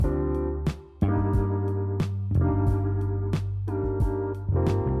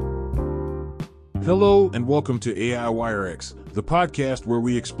Hello and welcome to AIYRX, the podcast where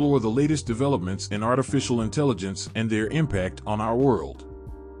we explore the latest developments in artificial intelligence and their impact on our world.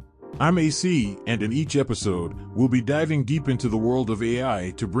 I'm AC, and in each episode, we'll be diving deep into the world of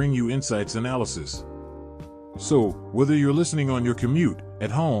AI to bring you insights analysis. So, whether you're listening on your commute,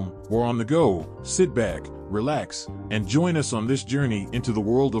 at home, or on the go, sit back, relax, and join us on this journey into the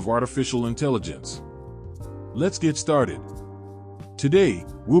world of artificial intelligence. Let's get started. Today,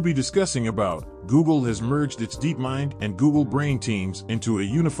 we'll be discussing about Google has merged its DeepMind and Google Brain teams into a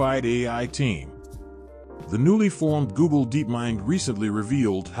unified AI team. The newly formed Google DeepMind recently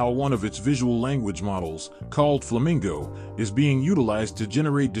revealed how one of its visual language models, called Flamingo, is being utilized to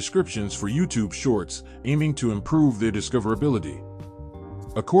generate descriptions for YouTube Shorts, aiming to improve their discoverability.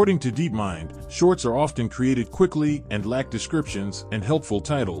 According to DeepMind, shorts are often created quickly and lack descriptions and helpful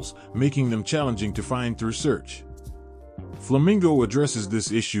titles, making them challenging to find through search. Flamingo addresses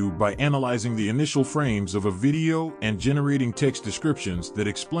this issue by analyzing the initial frames of a video and generating text descriptions that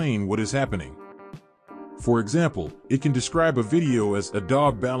explain what is happening. For example, it can describe a video as a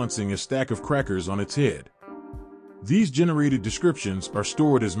dog balancing a stack of crackers on its head. These generated descriptions are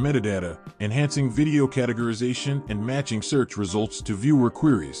stored as metadata, enhancing video categorization and matching search results to viewer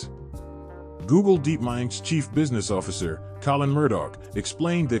queries. Google DeepMind's Chief Business Officer, Colin Murdoch,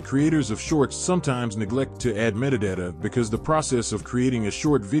 explained that creators of shorts sometimes neglect to add metadata because the process of creating a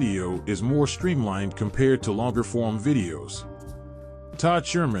short video is more streamlined compared to longer-form videos. Todd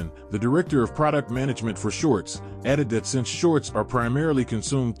Sherman, the Director of Product Management for Shorts, added that since shorts are primarily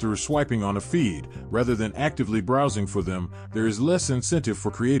consumed through swiping on a feed, rather than actively browsing for them, there is less incentive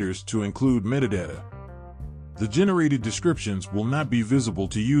for creators to include metadata. The generated descriptions will not be visible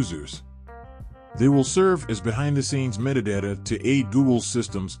to users. They will serve as behind-the-scenes metadata to aid Google's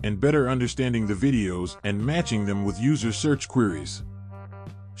systems in better understanding the videos and matching them with user search queries.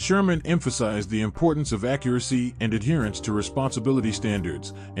 Sherman emphasized the importance of accuracy and adherence to responsibility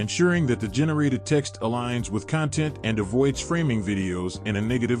standards, ensuring that the generated text aligns with content and avoids framing videos in a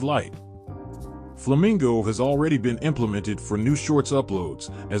negative light. Flamingo has already been implemented for new Shorts uploads,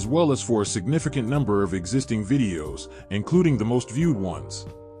 as well as for a significant number of existing videos, including the most viewed ones.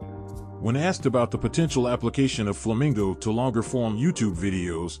 When asked about the potential application of Flamingo to longer-form YouTube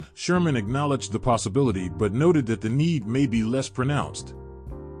videos, Sherman acknowledged the possibility but noted that the need may be less pronounced.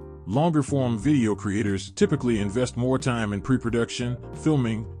 Longer-form video creators typically invest more time in pre-production,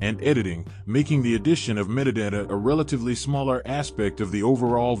 filming, and editing, making the addition of metadata a relatively smaller aspect of the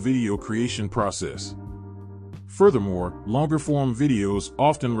overall video creation process. Furthermore, longer-form videos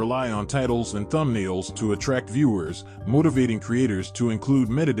often rely on titles and thumbnails to attract viewers, motivating creators to include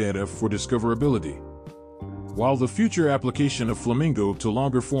metadata for discoverability. While the future application of Flamingo to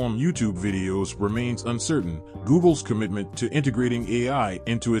longer-form YouTube videos remains uncertain, Google's commitment to integrating AI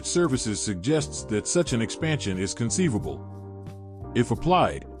into its services suggests that such an expansion is conceivable. If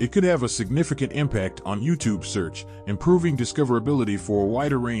applied, it could have a significant impact on YouTube search, improving discoverability for a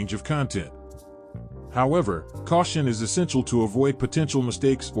wider range of content. However, caution is essential to avoid potential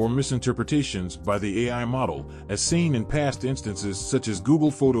mistakes or misinterpretations by the AI model, as seen in past instances such as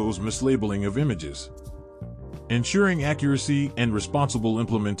Google Photos' mislabeling of images. Ensuring accuracy and responsible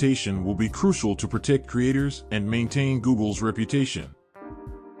implementation will be crucial to protect creators and maintain Google's reputation.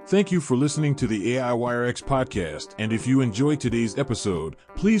 Thank you for listening to the AIYRX podcast, and if you enjoyed today's episode,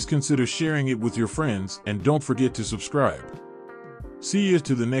 please consider sharing it with your friends and don't forget to subscribe. See you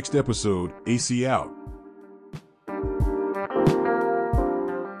to the next episode. AC out.